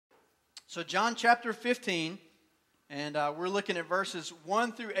So John chapter 15, and we're looking at verses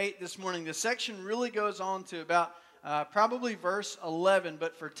 1 through 8 this morning. The section really goes on to about probably verse 11,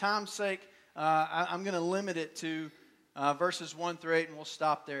 but for time's sake, I'm going to limit it to verses 1 through 8, and we'll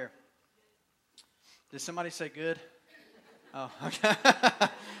stop there. Did somebody say good? Oh, okay.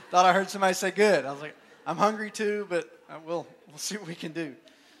 Thought I heard somebody say good. I was like, I'm hungry too, but we'll see what we can do.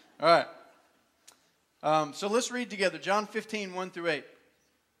 All right. So let's read together. John 15, 1 through 8.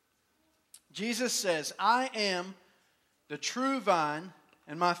 Jesus says, I am the true vine,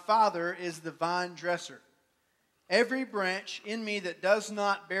 and my Father is the vine dresser. Every branch in me that does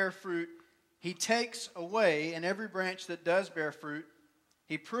not bear fruit, he takes away, and every branch that does bear fruit,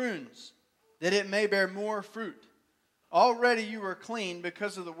 he prunes, that it may bear more fruit. Already you are clean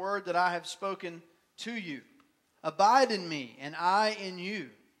because of the word that I have spoken to you. Abide in me, and I in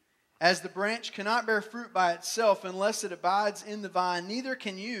you. As the branch cannot bear fruit by itself unless it abides in the vine, neither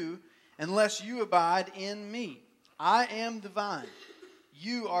can you unless you abide in me. I am the vine.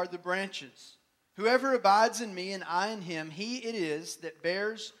 You are the branches. Whoever abides in me and I in him, he it is that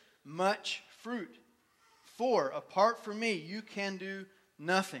bears much fruit. For apart from me, you can do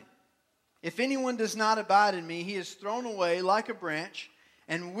nothing. If anyone does not abide in me, he is thrown away like a branch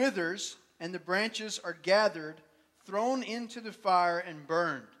and withers, and the branches are gathered, thrown into the fire and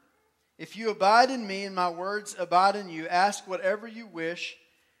burned. If you abide in me and my words abide in you, ask whatever you wish,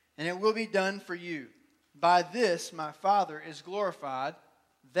 and it will be done for you. By this my Father is glorified,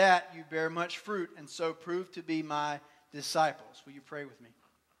 that you bear much fruit, and so prove to be my disciples. Will you pray with me?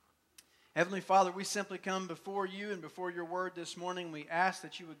 Heavenly Father, we simply come before you and before your word this morning. We ask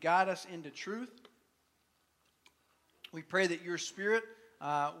that you would guide us into truth. We pray that your Spirit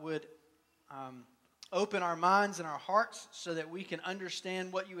would open our minds and our hearts so that we can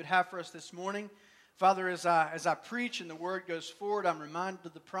understand what you would have for us this morning. Father, as I preach and the word goes forward, I'm reminded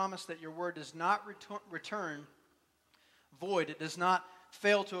of the promise that your word does not return void. It does not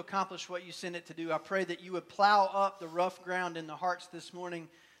fail to accomplish what you send it to do. I pray that you would plow up the rough ground in the hearts this morning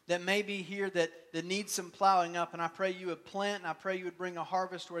that may be here that needs some plowing up. And I pray you would plant, and I pray you would bring a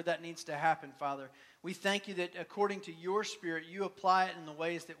harvest where that needs to happen, Father. We thank you that according to your Spirit, you apply it in the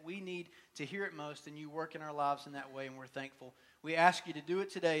ways that we need to hear it most, and you work in our lives in that way, and we're thankful. We ask you to do it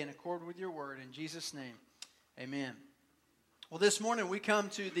today in accord with your word. In Jesus' name, amen. Well, this morning we come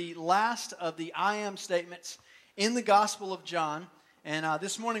to the last of the I am statements in the Gospel of John. And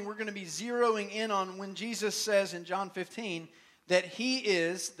this morning we're going to be zeroing in on when Jesus says in John 15 that he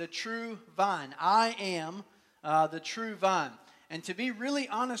is the true vine. I am the true vine. And to be really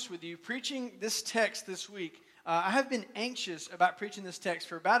honest with you, preaching this text this week, I have been anxious about preaching this text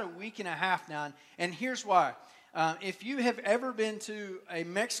for about a week and a half now. And here's why. If you have ever been to a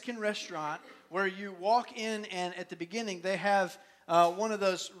Mexican restaurant where you walk in and at the beginning they have one of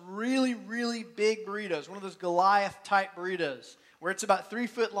those really, really big burritos, one of those Goliath-type burritos, where it's about 3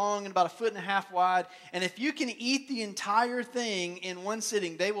 foot long and about 1.5 feet wide. And if you can eat the entire thing in one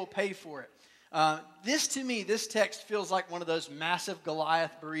sitting, they will pay for it. This text feels like one of those massive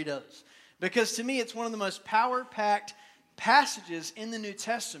Goliath burritos. Because to me, it's one of the most power-packed passages in the New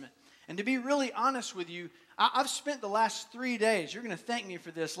Testament. And to be really honest with you, I've spent the last 3 days, you're going to thank me for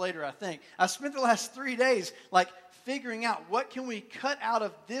this later, I think. I've spent the last 3 days figuring out what can we cut out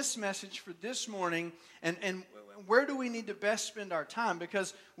of this message for this morning and where do we need to best spend our time?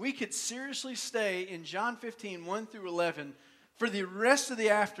 Because we could seriously stay in John 15, 1 through 11 for the rest of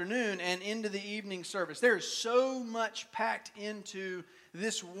the afternoon and into the evening service. There is so much packed into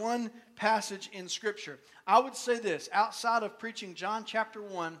this one passage in Scripture. I would say this, outside of preaching John chapter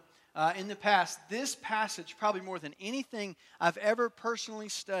 1 in the past, this passage, probably more than anything I've ever personally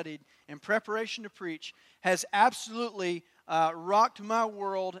studied in preparation to preach, has absolutely rocked my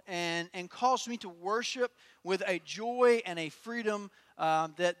world and caused me to worship with a joy and a freedom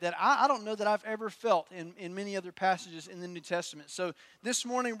that I don't know that I've ever felt in many other passages in the New Testament. So this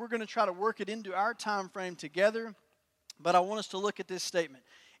morning we're going to try to work it into our time frame together, but I want us to look at this statement.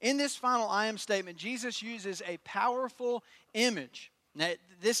 In this final I am statement, Jesus uses a powerful image. Now,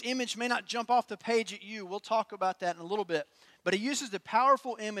 this image may not jump off the page at you. We'll talk about that in a little bit. But he uses the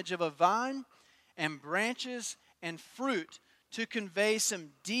powerful image of a vine and branches and fruit to convey some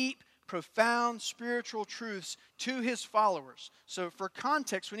deep, profound spiritual truths to his followers. So for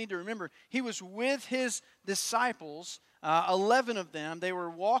context, we need to remember, he was with his disciples, 11 of them. They were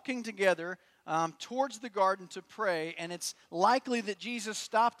walking together towards the garden to pray, and it's likely that Jesus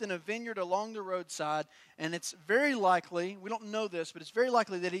stopped in a vineyard along the roadside, and it's very likely, we don't know this, but it's very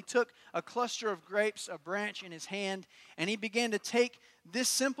likely that he took a cluster of grapes, a branch in his hand, and he began to take this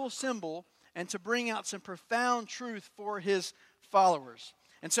simple symbol and to bring out some profound truth for his followers.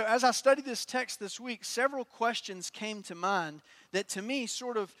 And so as I studied this text this week, several questions came to mind that to me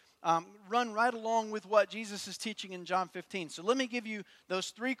sort of run right along with what Jesus is teaching in John 15. So let me give you those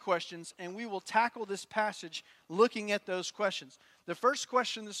three questions, and we will tackle this passage looking at those questions. The first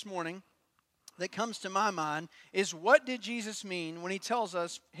question this morning that comes to my mind is, what did Jesus mean when he tells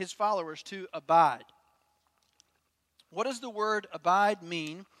us, his followers, to abide? What does the word abide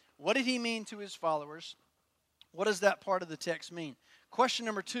mean? What did he mean to his followers? What does that part of the text mean? Question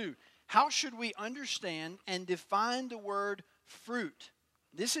number 2, how should we understand and define the word fruit?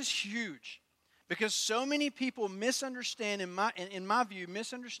 This is huge because so many people misunderstand, in my view,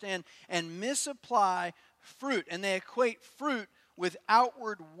 misunderstand and misapply fruit. And they equate fruit with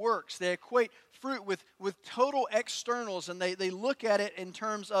outward works. They equate fruit with total externals, and they look at it in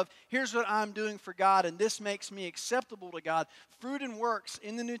terms of, here's what I'm doing for God, and this makes me acceptable to God. Fruit and works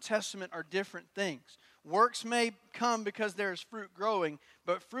in the New Testament are different things. Works may come because there is fruit growing,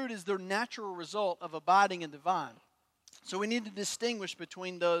 but fruit is the natural result of abiding in the vine. So we need to distinguish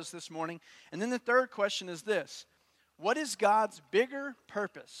between those this morning. And then the third question is this: what is God's bigger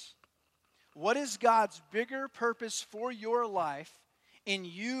purpose? What is God's bigger purpose for your life in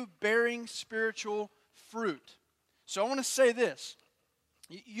you bearing spiritual fruit? So I want to say this.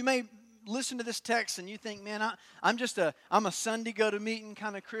 You may listen to this text and you think, man, I'm a Sunday go-to-meeting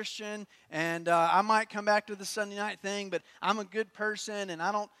kind of Christian, and I might come back to the Sunday night thing, but I'm a good person, and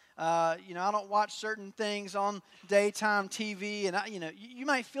I don't watch certain things on daytime TV, and you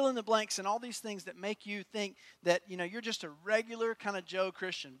might fill in the blanks and all these things that make you think that you're just a regular kind of Joe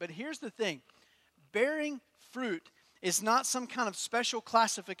Christian. But here's the thing: bearing fruit is not some kind of special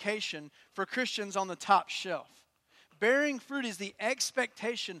classification for Christians on the top shelf. Bearing fruit is the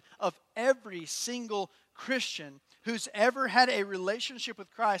expectation of every single Christian who's ever had a relationship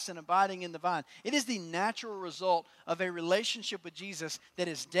with Christ and abiding in the vine. It is the natural result of a relationship with Jesus that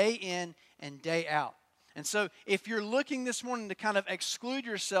is day in and day out. And so if you're looking this morning to kind of exclude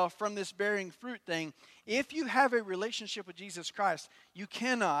yourself from this bearing fruit thing, if you have a relationship with Jesus Christ, you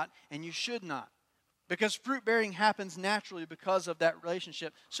cannot and you should not. Because fruit bearing happens naturally because of that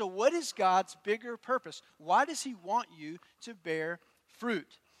relationship. So what is God's bigger purpose? Why does he want you to bear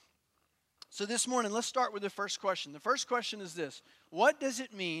fruit? So this morning, let's start with the first question. The first question is this: what does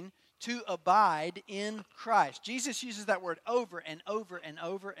it mean to abide in Christ? Jesus uses that word over and over and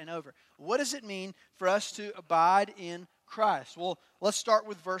over and over. What does it mean for us to abide in Christ? Well, let's start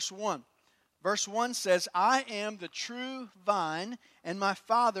with verse 1. Verse 1 says, I am the true vine, and my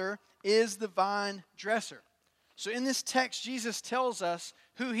Father is the vine dresser. So in this text, Jesus tells us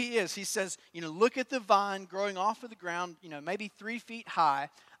who he is. He says, look at the vine growing off of the ground, maybe 3 feet high.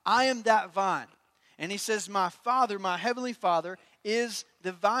 I am that vine. And he says, my Father, my heavenly Father, is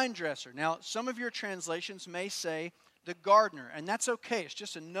the vine dresser. Now, some of your translations may say the gardener, and that's okay. It's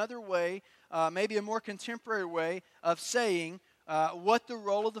just another way, maybe a more contemporary way of saying what the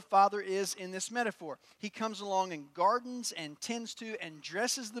role of the Father is in this metaphor. He comes along and gardens and tends to and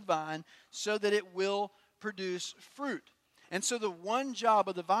dresses the vine so that it will produce fruit. And so the one job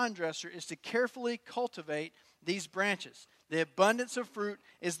of the vine dresser is to carefully cultivate these branches. The abundance of fruit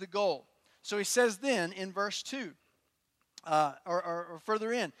is the goal. So he says then in verse 2, or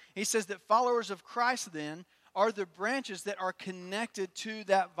further in, he says that followers of Christ then are the branches that are connected to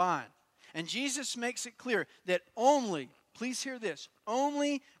that vine. And Jesus makes it clear that only, please hear this,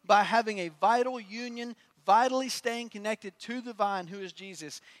 only by having a vital union, vitally staying connected to the vine, who is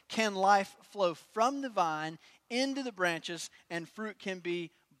Jesus, can life flow from the vine into the branches and fruit can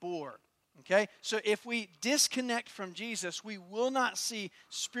be borne. Okay? So if we disconnect from Jesus, we will not see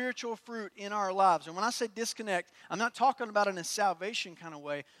spiritual fruit in our lives. And when I say disconnect, I'm not talking about in a salvation kind of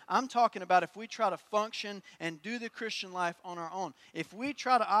way. I'm talking about if we try to function and do the Christian life on our own. If we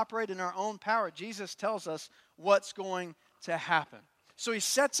try to operate in our own power, Jesus tells us what's going to happen. So he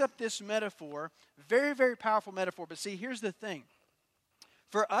sets up this metaphor, very, very powerful metaphor. But see, here's the thing.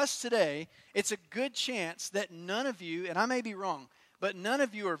 For us today, it's a good chance that none of you, and I may be wrong, but none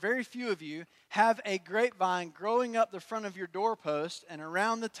of you, or very few of you, have a grapevine growing up the front of your doorpost and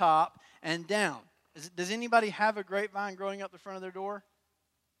around the top and down. Does anybody have a grapevine growing up the front of their door?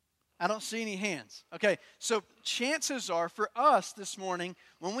 I don't see any hands. Okay, so chances are for us this morning,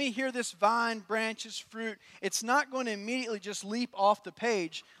 when we hear this vine, branches, fruit, it's not going to immediately just leap off the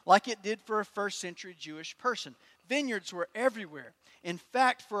page like it did for a first century Jewish person. Vineyards were everywhere. In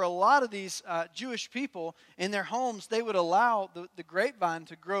fact, for a lot of these Jewish people, in their homes, they would allow the grapevine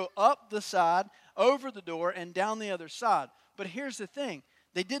to grow up the side, over the door, and down the other side. But here's the thing.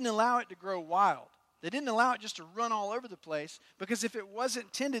 They didn't allow it to grow wild. They didn't allow it just to run all over the place, because if it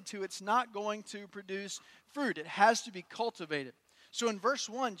wasn't tended to, it's not going to produce fruit. It has to be cultivated. So in verse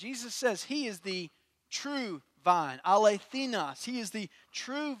 1, Jesus says he is the true vine, alethenos. He is the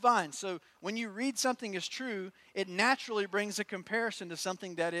true vine. So when you read something as true, it naturally brings a comparison to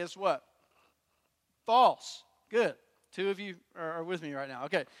something that is what? False. Good. Two of you are with me right now.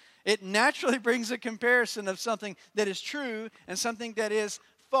 Okay. It naturally brings a comparison of something that is true and something that is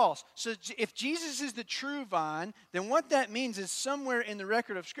false. So if Jesus is the true vine, then what that means is somewhere in the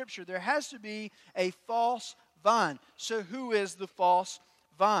record of Scripture, there has to be a false vine. So who is the false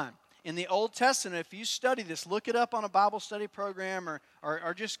vine? In the Old Testament, if you study this, look it up on a Bible study program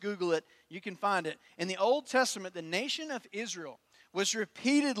or just Google it, you can find it. In the Old Testament, the nation of Israel was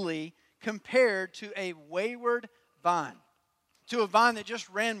repeatedly compared to a wayward vine, to a vine that just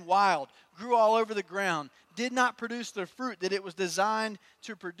ran wild, grew all over the ground, did not produce the fruit that it was designed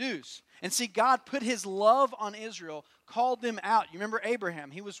to produce. And see, God put His love on Israel, called them out. You remember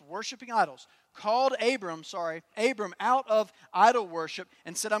Abraham, he was worshiping idols, called Abram out of idol worship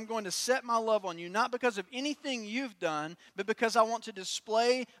and said, I'm going to set my love on you, not because of anything you've done, but because I want to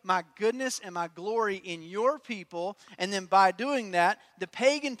display my goodness and my glory in your people. And then by doing that, the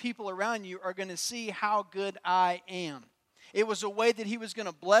pagan people around you are going to see how good I am. It was a way that he was going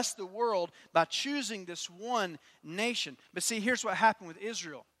to bless the world by choosing this one nation. But see, here's what happened with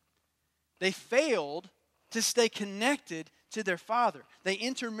Israel. They failed to stay connected to their father. They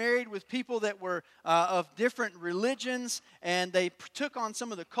intermarried with people that were of different religions, and they took on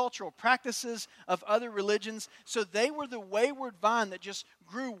some of the cultural practices of other religions. So they were the wayward vine that just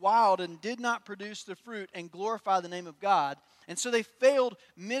grew wild and did not produce the fruit and glorify the name of God. And so they failed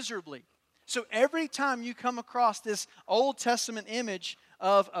miserably. So every time you come across this Old Testament image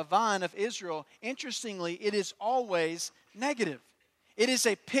of a vine of Israel, interestingly, it is always negative. It is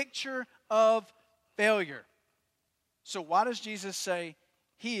a picture of failure. So why does Jesus say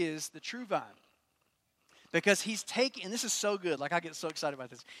He is the true vine? Because He's taking, and this is so good, like I get so excited about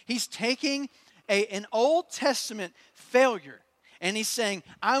this. He's taking an Old Testament failure, and He's saying,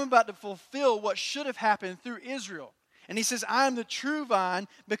 I'm about to fulfill what should have happened through Israel. And He says, I am the true vine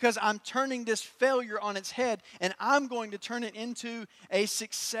because I'm turning this failure on its head, and I'm going to turn it into a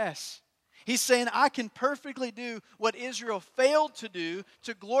success. He's saying, I can perfectly do what Israel failed to do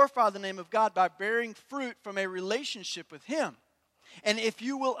to glorify the name of God by bearing fruit from a relationship with Him. And if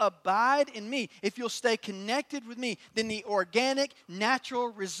you will abide in me, if you'll stay connected with me, then the organic, natural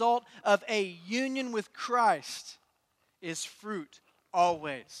result of a union with Christ is fruit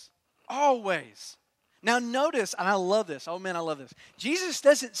always. Always. Now notice, and I love this, oh man, I love this. Jesus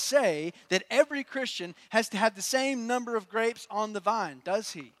doesn't say that every Christian has to have the same number of grapes on the vine,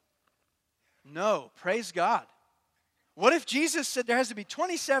 does He? No, praise God. What if Jesus said there has to be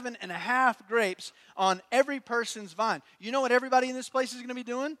 27 and a half grapes on every person's vine? You know what everybody in this place is going to be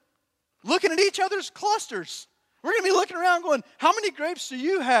doing? Looking at each other's clusters. We're going to be looking around going, how many grapes do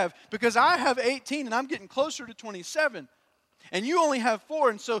you have? Because I have 18 and I'm getting closer to 27. And you only have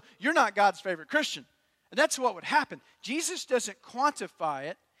 4, and so you're not God's favorite Christian. And that's what would happen. Jesus doesn't quantify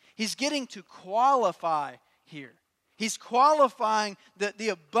it. He's getting to qualify here. He's qualifying the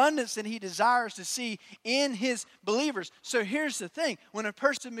abundance that He desires to see in His believers. So here's the thing. When a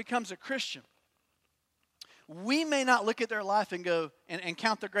person becomes a Christian, we may not look at their life and go and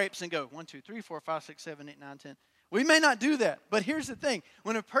count the grapes and go 1, 2, 3, 4, 5, 6, 7, 8, 9, 10. We may not do that. But here's the thing.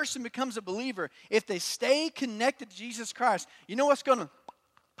 When a person becomes a believer, if they stay connected to Jesus Christ, you know what's going to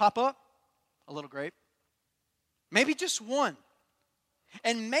pop up? A little grape. Maybe just one.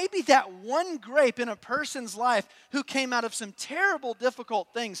 And maybe that one grape in a person's life who came out of some terrible, difficult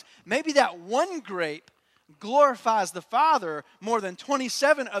things, maybe that one grape glorifies the Father more than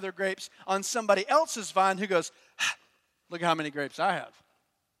 27 other grapes on somebody else's vine who goes, look how many grapes I have.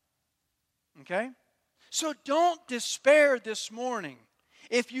 Okay? So don't despair this morning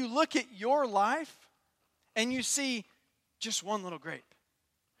if you look at your life and you see just one little grape.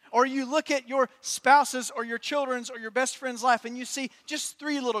 Or you look at your spouse's or your children's or your best friend's life and you see just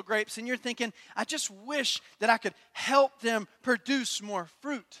 3 little grapes and you're thinking, I just wish that I could help them produce more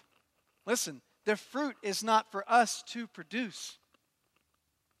fruit. Listen, the fruit is not for us to produce.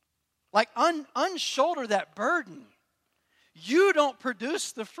 Like unshoulder that burden. You don't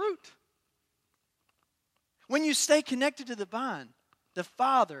produce the fruit. When you stay connected to the vine, the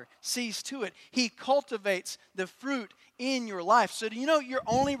Father sees to it. He cultivates the fruit in your life. So do you know what your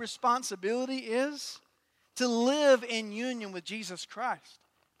only responsibility is? To live in union with Jesus Christ.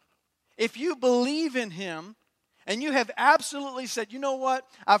 If you believe in Him and you have absolutely said, you know what?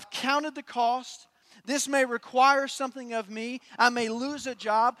 I've counted the cost. This may require something of me. I may lose a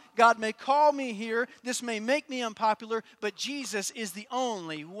job. God may call me here. This may make me unpopular. But Jesus is the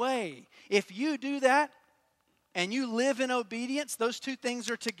only way. If you do that, and you live in obedience, those two things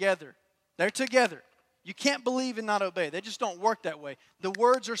are together. They're together. You can't believe and not obey. They just don't work that way. The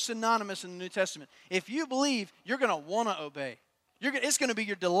words are synonymous in the New Testament. If you believe, you're going to want to obey. It's going to be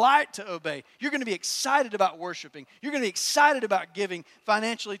your delight to obey. You're going to be excited about worshiping. You're going to be excited about giving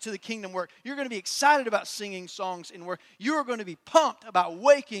financially to the kingdom work. You're going to be excited about singing songs in work. You are going to be pumped about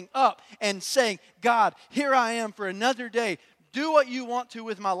waking up and saying, God, here I am for another day. Do what you want to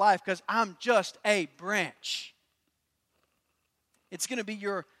with my life because I'm just a branch. It's going to be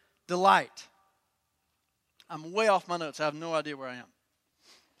your delight. I'm way off my notes. I have no idea where I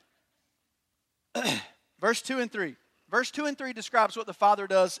am. Verse 2 and 3. Verse 2 and 3 describes what the Father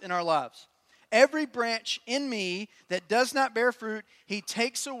does in our lives. Every branch in me that does not bear fruit, He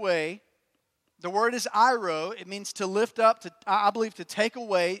takes away. The word is iro. It means to lift up, I believe to take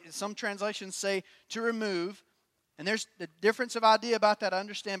away. Some translations say to remove. And there's the difference of idea about that, I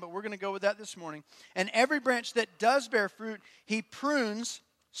understand, but we're going to go with that this morning. And every branch that does bear fruit, He prunes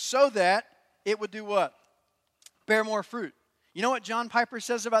so that it would do what? Bear more fruit. You know what John Piper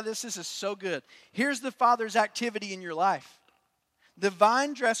says about this? This is so good. Here's the Father's activity in your life. The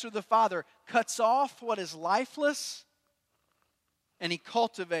vine dresser, the Father, cuts off what is lifeless and He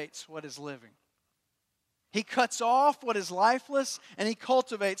cultivates what is living. He cuts off what is lifeless and He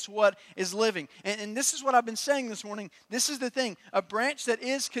cultivates what is living. And this is what I've been saying this morning. This is the thing. A branch that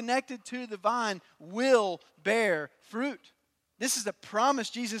is connected to the vine will bear fruit. This is the promise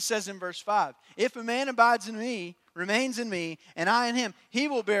Jesus says in verse 5. If a man abides in me, remains in me, and I in him, he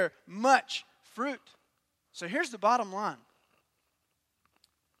will bear much fruit. So here's the bottom line.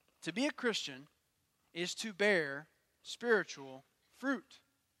 To be a Christian is to bear spiritual fruit.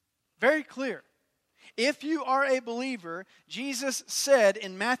 Very clear. If you are a believer, Jesus said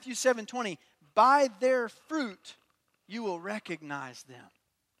in Matthew 7:20, by their fruit you will recognize them.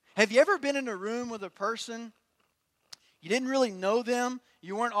 Have you ever been in a room with a person, you didn't really know them,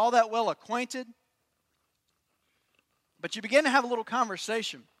 you weren't all that well acquainted, but you began to have a little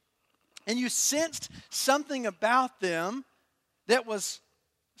conversation, and you sensed something about them that was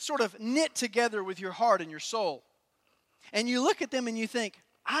sort of knit together with your heart and your soul. And you look at them and you think,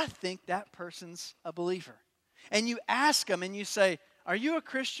 I think that person's a believer. And you ask them and you say, are you a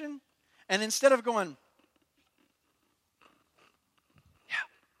Christian? And instead of going, yeah,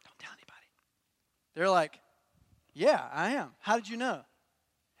 don't tell anybody. They're like, yeah, I am. How did you know?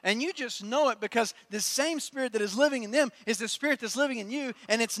 And you just know it because the same Spirit that is living in them is the Spirit that's living in you,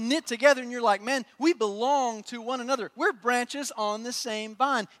 and it's knit together, and you're like, man, we belong to one another. We're branches on the same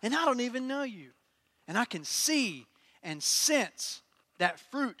vine, and I don't even know you. And I can see and sense that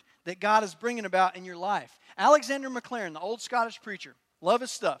fruit that God is bringing about in your life. Alexander MacLaren, the old Scottish preacher, love his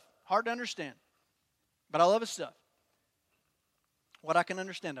stuff. Hard to understand, but I love his stuff. What I can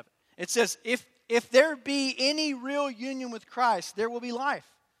understand of it. It says, if there be any real union with Christ, there will be life.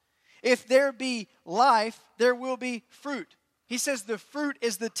 If there be life, there will be fruit. He says the fruit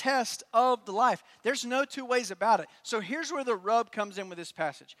is the test of the life. There's no two ways about it. So here's where the rub comes in with this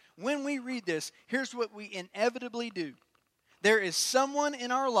passage. When we read this, here's what we inevitably do. There is someone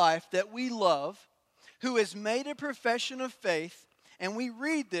in our life that we love who has made a profession of faith, and we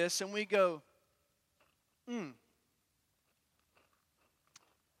read this and we go, I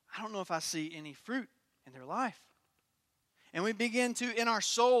don't know if I see any fruit in their life. And we begin to, in our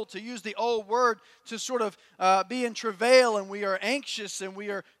soul, to use the old word to sort of be in travail, and we are anxious and we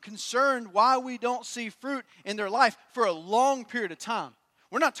are concerned why we don't see fruit in their life for a long period of time.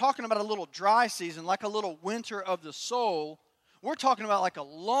 We're not talking about a little dry season, like a little winter of the soul. We're talking about like a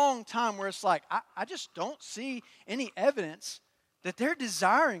long time where it's like, I just don't see any evidence that they're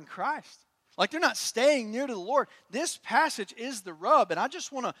desiring Christ. Like they're not staying near to the Lord. This passage is the rub, and I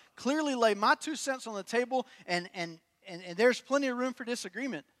just want to clearly lay my 2 cents on the table, and there's plenty of room for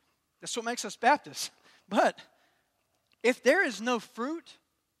disagreement. That's what makes us Baptists. But if there is no fruit,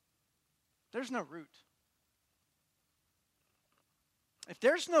 there's no root. If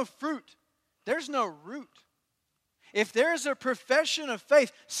there's no fruit, there's no root. If there's a profession of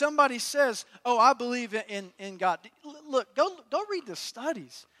faith, somebody says, oh, I believe in God. Look, go read the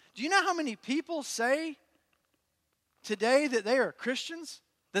studies. Do you know how many people say today that they are Christians?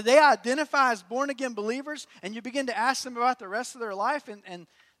 That they identify as born-again believers, and you begin to ask them about the rest of their life, and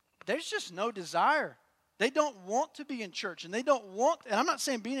there's just no desire. They don't want to be in church, and I'm not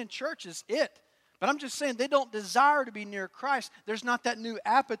saying being in church is it, but I'm just saying they don't desire to be near Christ. There's not that new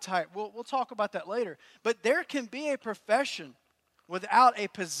appetite. We'll talk about that later. But there can be a profession without a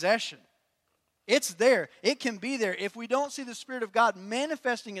possession. It's there. It can be there. If we don't see the Spirit of God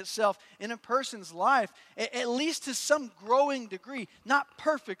manifesting itself in a person's life, at least to some growing degree, not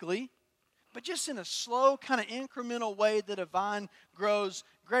perfectly, but just in a slow, kind of incremental way that a vine grows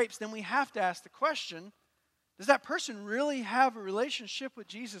grapes, then we have to ask the question, does that person really have a relationship with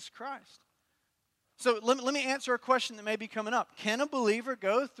Jesus Christ? So let me answer a question that may be coming up. Can a believer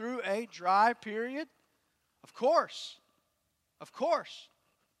go through a dry period? Of course. Of course.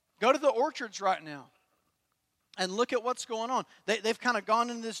 Go to the orchards right now and look at what's going on. They've kind of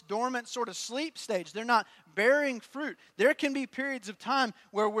gone into this dormant sort of sleep stage. They're not bearing fruit. There can be periods of time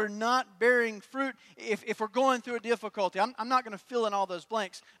where we're not bearing fruit if we're going through a difficulty. I'm not going to fill in all those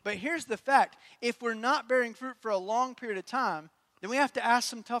blanks, but here's the fact. If we're not bearing fruit for a long period of time, then we have to ask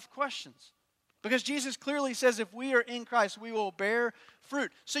some tough questions. Because Jesus clearly says if we are in Christ, we will bear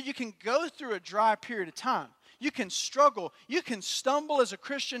fruit. So you can go through a dry period of time. You can struggle. You can stumble as a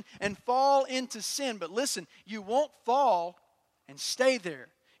Christian and fall into sin. But listen, you won't fall and stay there.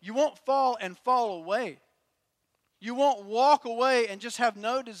 You won't fall and fall away. You won't walk away and just have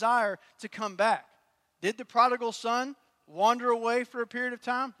no desire to come back. Did the prodigal son wander away for a period of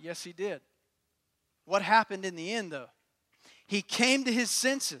time? Yes, he did. What happened in the end, though? He came to his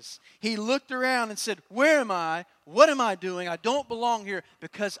senses. He looked around and said, where am I? What am I doing? I don't belong here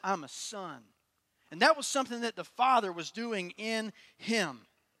because I'm a son. And that was something that the Father was doing in him.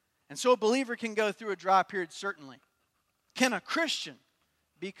 And so a believer can go through a dry period, certainly. Can a Christian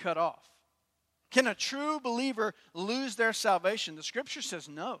be cut off? Can a true believer lose their salvation? The Scripture says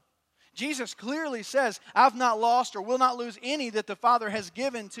no. Jesus clearly says, I've not lost or will not lose any that the Father has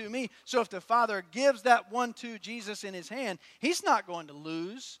given to me. So if the Father gives that one to Jesus in his hand, he's not going to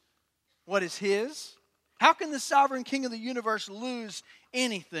lose what is his. How can the sovereign King of the universe lose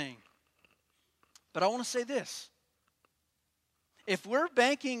anything? But I want to say this. If we're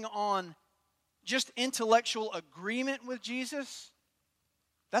banking on just intellectual agreement with Jesus,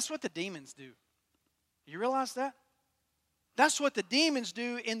 that's what the demons do. You realize that? That's what the demons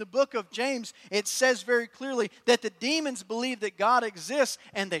do in the book of James. It says very clearly that the demons believe that God exists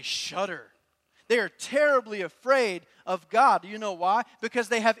and they shudder. They are terribly afraid of God. Do you know why? Because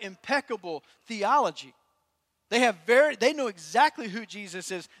they have impeccable theology. They know exactly who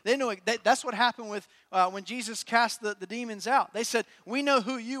Jesus is. They know that's what happened with when Jesus cast the demons out. They said, we know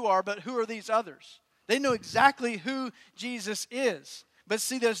who you are, but who are these others? They know exactly who Jesus is. But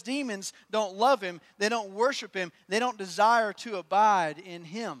see, those demons don't love him. They don't worship him. They don't desire to abide in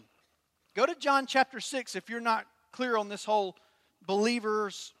him. Go to John chapter 6 if you're not clear on this whole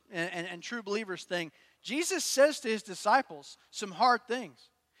believers and true believers thing. Jesus says to his disciples some hard things.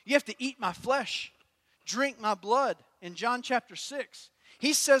 You have to eat my flesh, drink my blood in John chapter 6.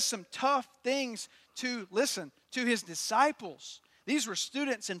 He says some tough things to his disciples. These were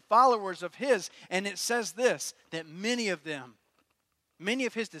students and followers of his. And it says this, that many of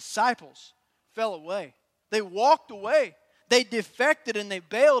his disciples fell away. They walked away. They defected and they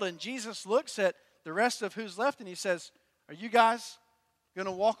bailed. And Jesus looks at the rest of who's left and he says, are you guys going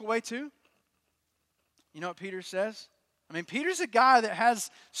to walk away too? You know what Peter says? I mean, Peter's a guy that has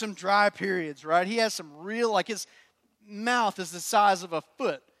some dry periods, right? He has some real, like his mouth is the size of a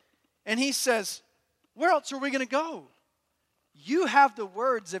foot. And he says, where else are we going to go? You have the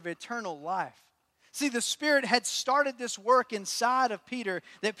words of eternal life. See, the Spirit had started this work inside of Peter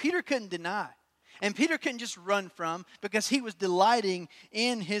that Peter couldn't deny. And Peter couldn't just run from because he was delighting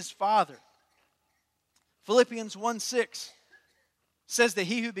in his Father. Philippians 1:6 says that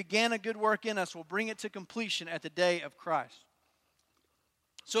he who began a good work in us will bring it to completion at the day of Christ.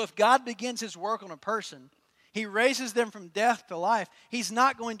 So if God begins his work on a person, he raises them from death to life, he's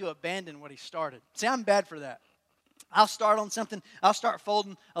not going to abandon what he started. See, I'm bad for that. I'll start on something, I'll start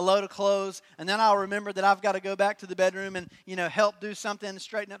folding a load of clothes, and then I'll remember that I've got to go back to the bedroom and, help do something and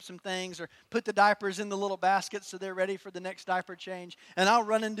straighten up some things, or put the diapers in the little baskets so they're ready for the next diaper change. And I'll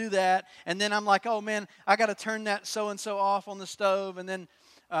run and do that, and then I'm like, oh man, I got to turn that so-and-so off on the stove, and then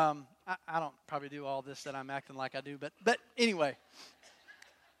I don't probably do all this that I'm acting like I do, but anyway.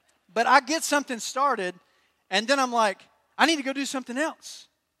 But I get something started, and then I'm like, I need to go do something else.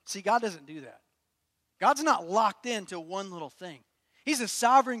 See, God doesn't do that. God's not locked into one little thing. He's the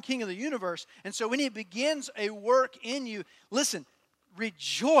sovereign King of the universe. And so when he begins a work in you, listen,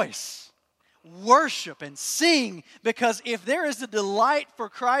 rejoice, worship, and sing. Because if there is a delight for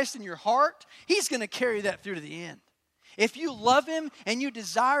Christ in your heart, he's going to carry that through to the end. If you love him and you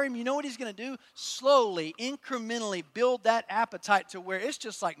desire him, you know what he's going to do? Slowly, incrementally build that appetite to where it's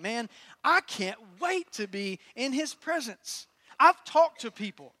just like, man, I can't wait to be in his presence. I've talked to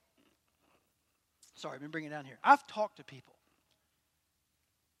people. Sorry, let me bring it down here. I've talked to people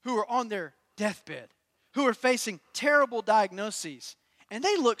who are on their deathbed, who are facing terrible diagnoses, and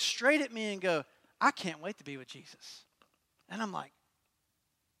they look straight at me and go, I can't wait to be with Jesus. And I'm like,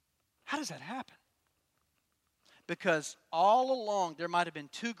 How does that happen? Because all along there might have been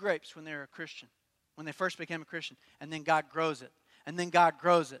 2 grapes when they were a Christian, when they first became a Christian, and then God grows it, and then God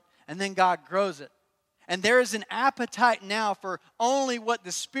grows it, and then God grows it. And there is an appetite now for only what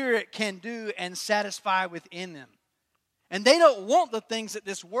the Spirit can do and satisfy within them. And they don't want the things that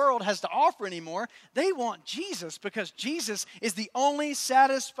this world has to offer anymore. They want Jesus, because Jesus is the only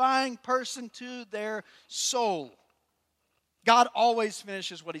satisfying person to their soul. God always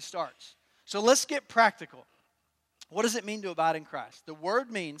finishes what He starts. So let's get practical. What does it mean to abide in Christ? The word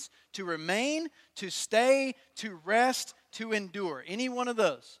means to remain, to stay, to rest, to endure. Any one of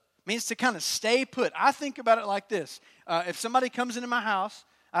those. It means to kind of stay put. I think about it like this. If somebody comes into my house,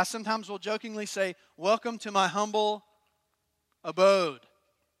 I sometimes will jokingly say, "Welcome to my humble abode.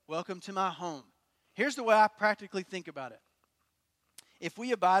 Welcome to my home." Here's the way I practically think about it. If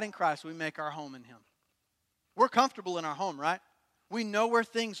we abide in Christ, we make our home in Him. We're comfortable in our home, right? We know where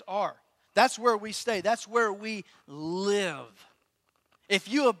things are. That's where we stay. That's where we live. If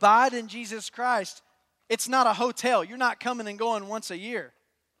you abide in Jesus Christ, it's not a hotel. You're not coming and going once a year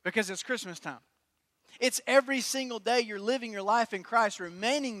because it's Christmas time. It's every single day you're living your life in Christ,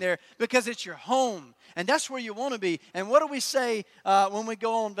 remaining there because it's your home. And that's where you want to be. And what do we say when we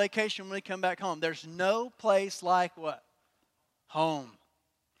go on vacation, when we come back home? There's no place like what? Home.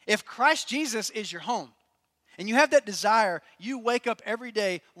 If Christ Jesus is your home, and you have that desire, you wake up every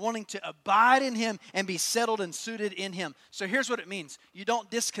day wanting to abide in Him and be settled and suited in Him. So here's what it means. You don't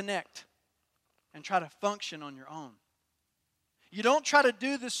disconnect and try to function on your own. You don't try to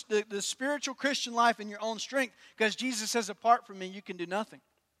do this, the spiritual Christian life in your own strength, because Jesus says, apart from me, you can do nothing.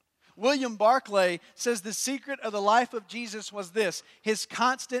 William Barclay says the secret of the life of Jesus was this: His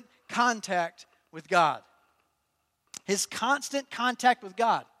constant contact with God. His constant contact with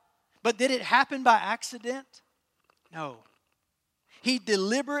God. But did it happen by accident? No. He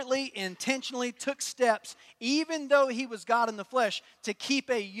deliberately, intentionally took steps, even though He was God in the flesh, to keep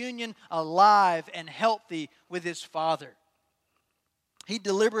a union alive and healthy with His Father. He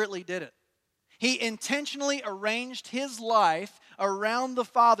deliberately did it. He intentionally arranged His life around the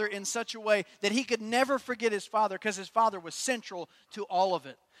Father in such a way that He could never forget His Father, because His Father was central to all of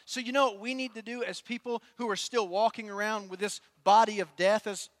it. So you know what we need to do as people who are still walking around with this body of death,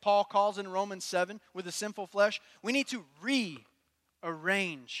 as Paul calls in Romans 7, with the sinful flesh? We need to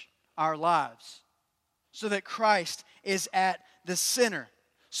rearrange our lives so that Christ is at the center,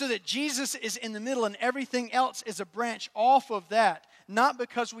 so that Jesus is in the middle and everything else is a branch off of that, not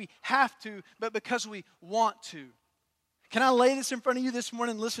because we have to, but because we want to. Can I lay this in front of you this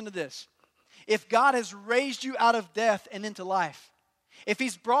morning? Listen to this. If God has raised you out of death and into life, if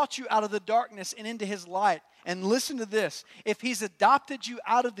He's brought you out of the darkness and into His light, and listen to this, if He's adopted you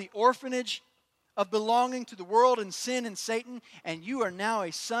out of the orphanage of belonging to the world and sin and Satan, and you are now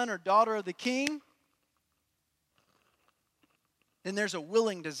a son or daughter of the King, then there's a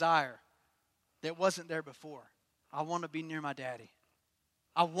willing desire that wasn't there before. I want to be near my daddy.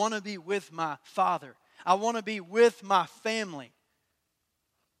 I want to be with my Father. I want to be with my family.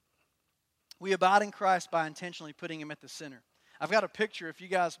 We abide in Christ by intentionally putting Him at the center. I've got a picture, if you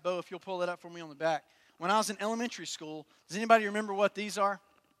guys, Bo, if you'll pull that up for me on the back. When I was in elementary school, does anybody remember what these are?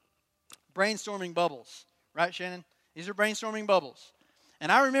 Brainstorming bubbles. Right, Shannon? These are brainstorming bubbles.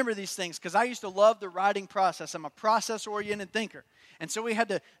 And I remember these things because I used to love the writing process. I'm a process-oriented thinker. And so we had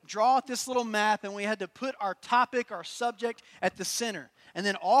to draw out this little map, and we had to put our topic, our subject, at the center. And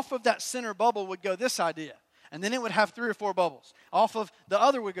then off of that center bubble would go this idea. And then it would have 3 or 4 bubbles. Off of the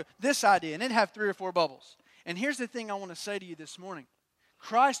other would go this idea, and it'd have 3 or 4 bubbles. And here's the thing I want to say to you this morning.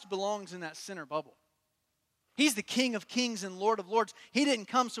 Christ belongs in that center bubble. He's the King of Kings and Lord of Lords. He didn't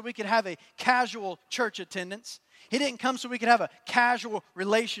come so we could have a casual church attendance. He didn't come so we could have a casual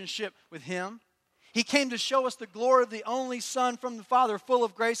relationship with Him. He came to show us the glory of the only Son from the Father, full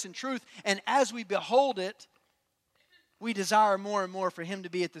of grace and truth. And as we behold it, we desire more and more for Him to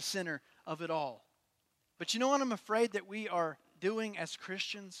be at the center of it all. But you know what I'm afraid that we are doing as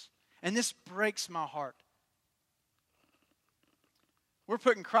Christians? And this breaks my heart. We're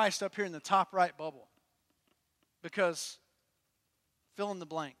putting Christ up here in the top right bubble because fill in the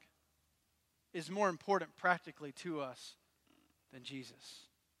blank is more important practically to us than Jesus.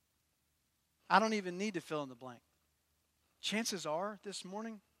 I don't even need to fill in the blank. Chances are this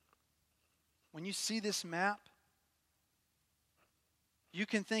morning, when you see this map, you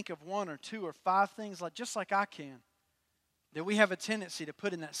can think of 1 or 2 or 5 things, just like I can, that we have a tendency to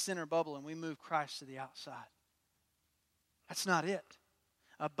put in that center bubble and we move Christ to the outside. That's not it.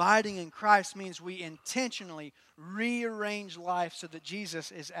 Abiding in Christ means we intentionally rearrange life so that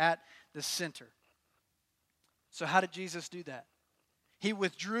Jesus is at the center. So how did Jesus do that? He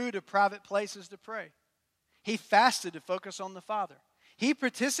withdrew to private places to pray. He fasted to focus on the Father. He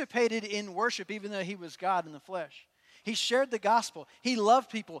participated in worship even though he was God in the flesh. He shared the gospel. He loved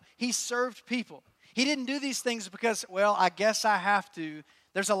people. He served people. He didn't do these things because, well, I guess I have to.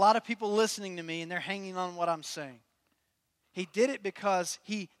 There's a lot of people listening to me and they're hanging on what I'm saying. He did it because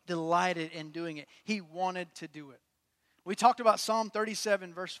he delighted in doing it. He wanted to do it. We talked about Psalm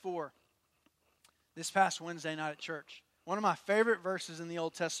 37, verse 4, this past Wednesday night at church. One of my favorite verses in the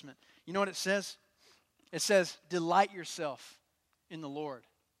Old Testament. You know what it says? It says, delight yourself in the Lord.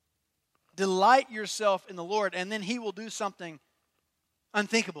 Delight yourself in the Lord, and then He will do something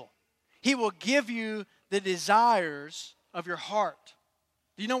unthinkable. He will give you the desires of your heart.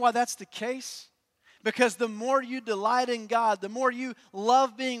 Do you know why that's the case? Because the more you delight in God, the more you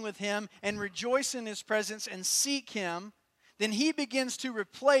love being with Him and rejoice in His presence and seek Him, then He begins to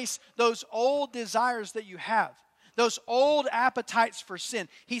replace those old desires that you have, those old appetites for sin.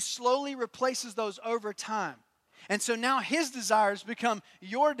 He slowly replaces those over time. And so now His desires become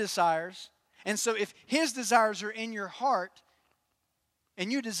your desires. And so if His desires are in your heart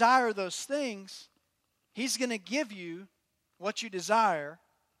and you desire those things, He's going to give you what you desire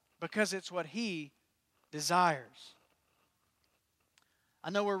because it's what He desires. I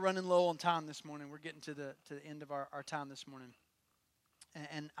know we're running low on time this morning. We're getting to the end of our time this morning.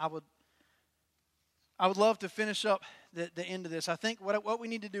 And I would love to finish up the end of this. I think what we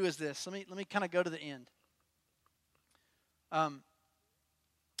need to do is this. Let me kind of go to the end.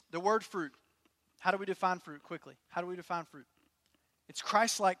 The word fruit. How do we define fruit quickly? How do we define fruit? It's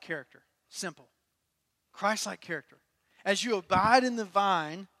Christ-like character. Simple. Christ-like character. As you abide in the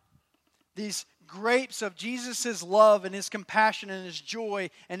vine, these grapes of Jesus' love and His compassion and His joy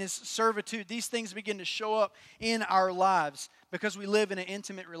and His servitude, these things begin to show up in our lives because we live in an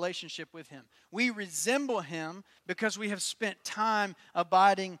intimate relationship with Him. We resemble Him because we have spent time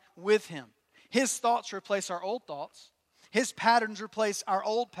abiding with Him. His thoughts replace our old thoughts. His patterns replace our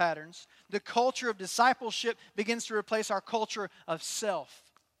old patterns. The culture of discipleship begins to replace our culture of self.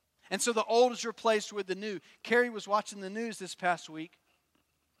 And so the old is replaced with the new. Carrie was watching the news this past week,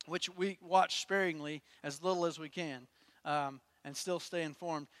 which we watch sparingly, as little as we can, and still stay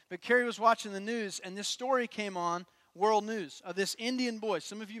informed. But Carrie was watching the news, and this story came on World News of this Indian boy.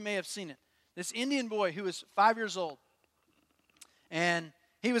 Some of you may have seen it. This Indian boy who was 5 years old. And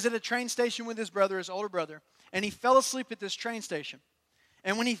he was at a train station with his brother, his older brother, and he fell asleep at this train station.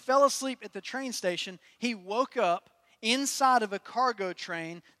 And when he fell asleep at the train station, he woke up inside of a cargo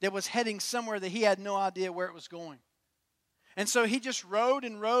train that was heading somewhere that he had no idea where it was going. And so he just rode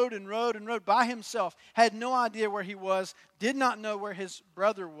and rode and rode and rode by himself, had no idea where he was, did not know where his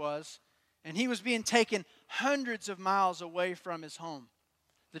brother was, and he was being taken hundreds of miles away from his home.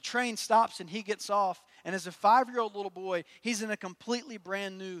 The train stops and he gets off, and as a 5-year-old little boy, he's in a completely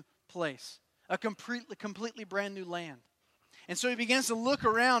brand new place, a completely brand new land. And so he begins to look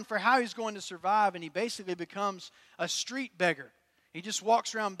around for how he's going to survive, and he basically becomes a street beggar. He just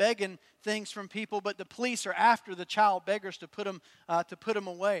walks around begging things from people, but the police are after the child beggars to put him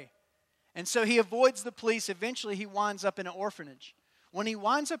away. And so he avoids the police. Eventually, he winds up in an orphanage. When he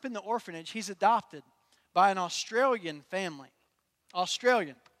winds up in the orphanage, he's adopted by an Australian family.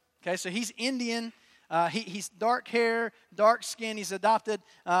 Australian. Okay, so he's Indian. He's dark hair, dark skin. He's adopted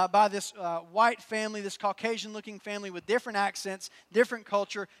by this white family, this Caucasian-looking family with different accents, different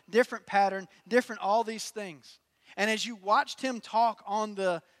culture, different pattern, different all these things. And as you watched him talk on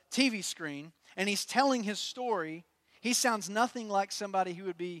the TV screen, and he's telling his story, he sounds nothing like somebody who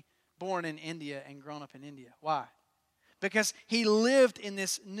would be born in India and grown up in India. Why? Because he lived in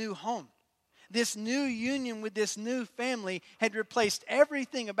this new home. This new union with this new family had replaced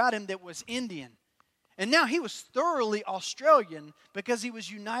everything about him that was Indian. And now he was thoroughly Australian because he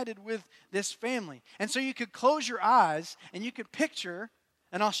was united with this family. And so you could close your eyes and you could picture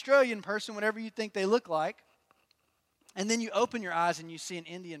an Australian person, whatever you think they look like, and then you open your eyes and you see an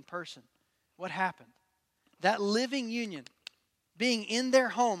Indian person. What happened? That living union, being in their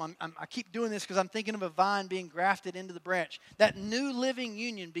home, I keep doing this because I'm thinking of a vine being grafted into the branch. That new living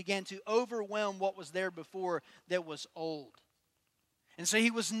union began to overwhelm what was there before that was old. And so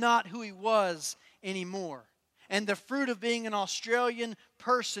he was not who he was anymore. And the fruit of being an Australian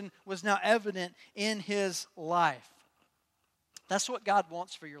person was now evident in his life. That's what God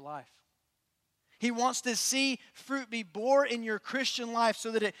wants for your life. He wants to see fruit be born in your Christian life so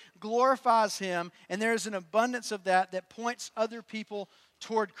that it glorifies Him, and there is an abundance of that points other people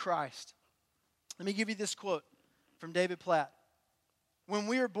toward Christ. Let me give you this quote from David Platt. When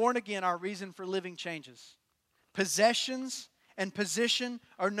we are born again, our reason for living changes. Possessions and position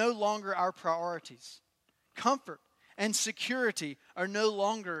are no longer our priorities. Comfort and security are no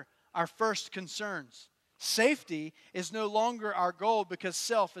longer our first concerns. Safety is no longer our goal because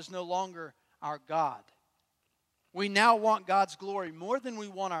self is no longer our God. We now want God's glory more than we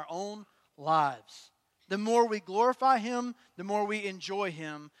want our own lives. The more we glorify Him, the more we enjoy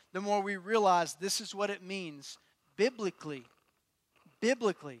Him, the more we realize this is what it means biblically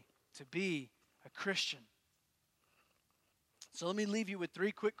to be a Christian. So let me leave you with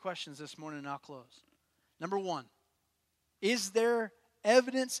 3 quick questions this morning and I'll close. Number 1, is there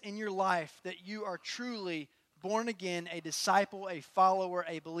evidence in your life that you are truly born again, a disciple, a follower,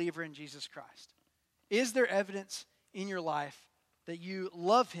 a believer in Jesus Christ? Is there evidence in your life that you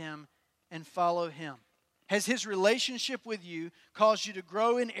love Him and follow Him? Has His relationship with you caused you to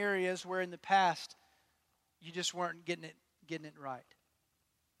grow in areas where in the past you just weren't getting it right?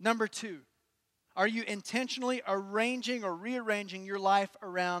 Number 2, are you intentionally arranging or rearranging your life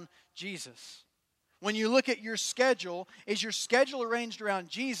around Jesus? When you look at your schedule, is your schedule arranged around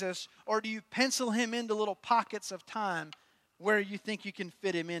Jesus, or do you pencil Him into little pockets of time where you think you can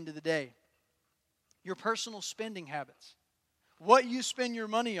fit Him into the day? Your personal spending habits, what you spend your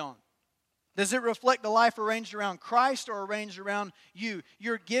money on, does it reflect a life arranged around Christ or arranged around you?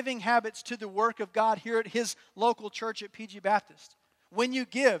 Your giving habits to the work of God here at His local church at PG Baptist. When you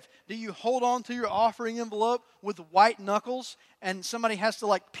give, do you hold on to your offering envelope with white knuckles and somebody has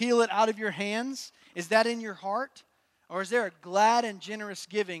to peel it out of your hands? Is that in your heart? Or is there a glad and generous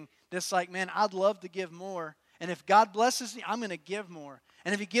giving that's man, I'd love to give more. And if God blesses me, I'm going to give more.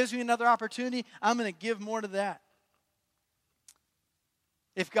 And if He gives me another opportunity, I'm going to give more to that.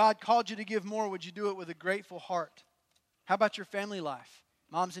 If God called you to give more, would you do it with a grateful heart? How about your family life?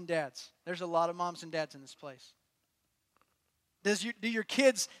 Moms and dads. There's a lot of moms and dads in this place. Do your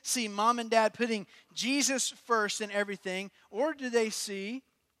kids see mom and dad putting Jesus first in everything, or do they see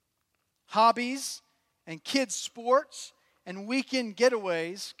hobbies and kids' sports and weekend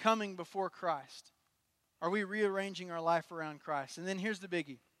getaways coming before Christ? Are we rearranging our life around Christ? And then here's the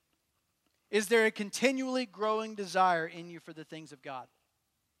biggie. Is there a continually growing desire in you for the things of God?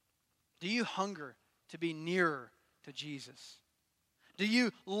 Do you hunger to be nearer to Jesus? Do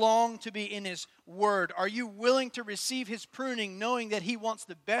you long to be in His Word? Are you willing to receive His pruning, knowing that He wants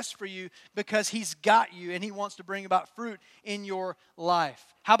the best for you because He's got you and He wants to bring about fruit in your life?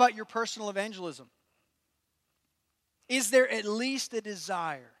 How about your personal evangelism? Is there at least a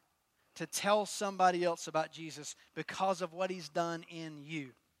desire to tell somebody else about Jesus because of what He's done in you?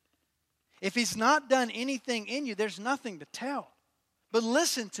 If He's not done anything in you, there's nothing to tell. But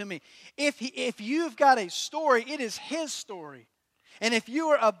listen to me. If you've got a story, it is His story. And if you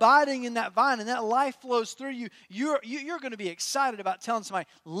are abiding in that vine and that life flows through you, you're going to be excited about telling somebody,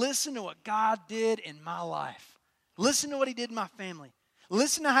 listen to what God did in my life. Listen to what He did in my family.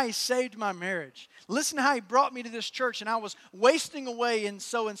 Listen to how He saved my marriage. Listen to how He brought me to this church and I was wasting away in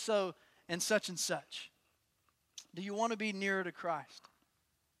so and so and such and such. Do you want to be nearer to Christ?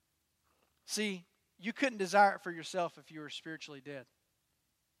 See, you couldn't desire it for yourself if you were spiritually dead.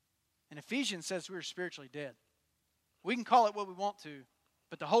 And Ephesians says we're spiritually dead. We can call it what we want to,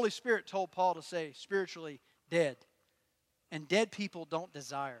 but the Holy Spirit told Paul to say spiritually dead. And dead people don't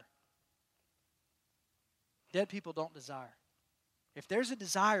desire. Dead people don't desire. If there's a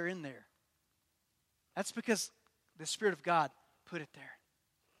desire in there, that's because the Spirit of God put it there.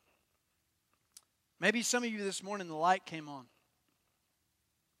 Maybe some of you this morning the light came on.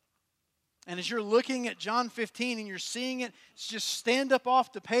 And as you're looking at John 15 and you're seeing it just stand up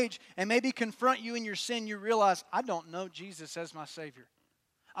off the page and maybe confront you in your sin, you realize, I don't know Jesus as my Savior.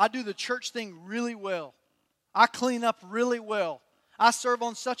 I do the church thing really well. I clean up really well. I serve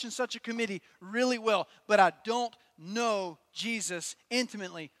on such and such a committee really well. But I don't know Jesus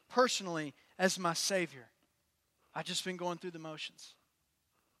intimately, personally, as my Savior. I've just been going through the motions.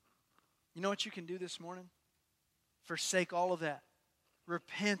 You know what you can do this morning? Forsake all of that.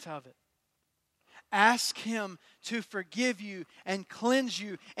 Repent of it. Ask Him to forgive you and cleanse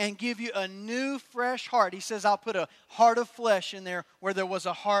you and give you a new, fresh heart. He says, I'll put a heart of flesh in there where there was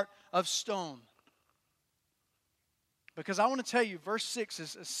a heart of stone. Because I want to tell you, verse 6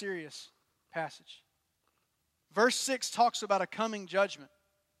 is a serious passage. Verse 6 talks about a coming judgment.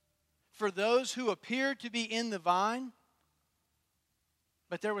 For those who appeared to be in the vine,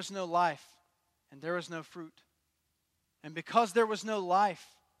 but there was no life and there was no fruit. And because there was no life,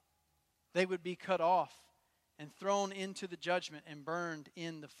 they would be cut off and thrown into the judgment and burned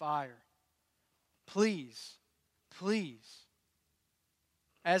in the fire. Please,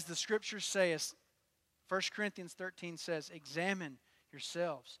 as the Scriptures say, as 1 Corinthians 13 says, examine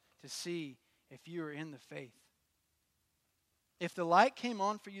yourselves to see if you are in the faith. If the light came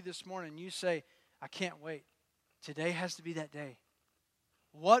on for you this morning and you say, I can't wait. Today has to be that day.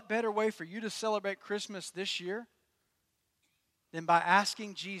 What better way for you to celebrate Christmas this year than by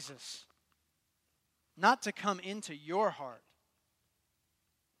asking Jesus not to come into your heart,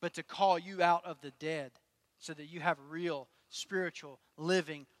 but to call you out of the dead so that you have real, spiritual,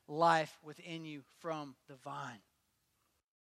 living life within you from the vine.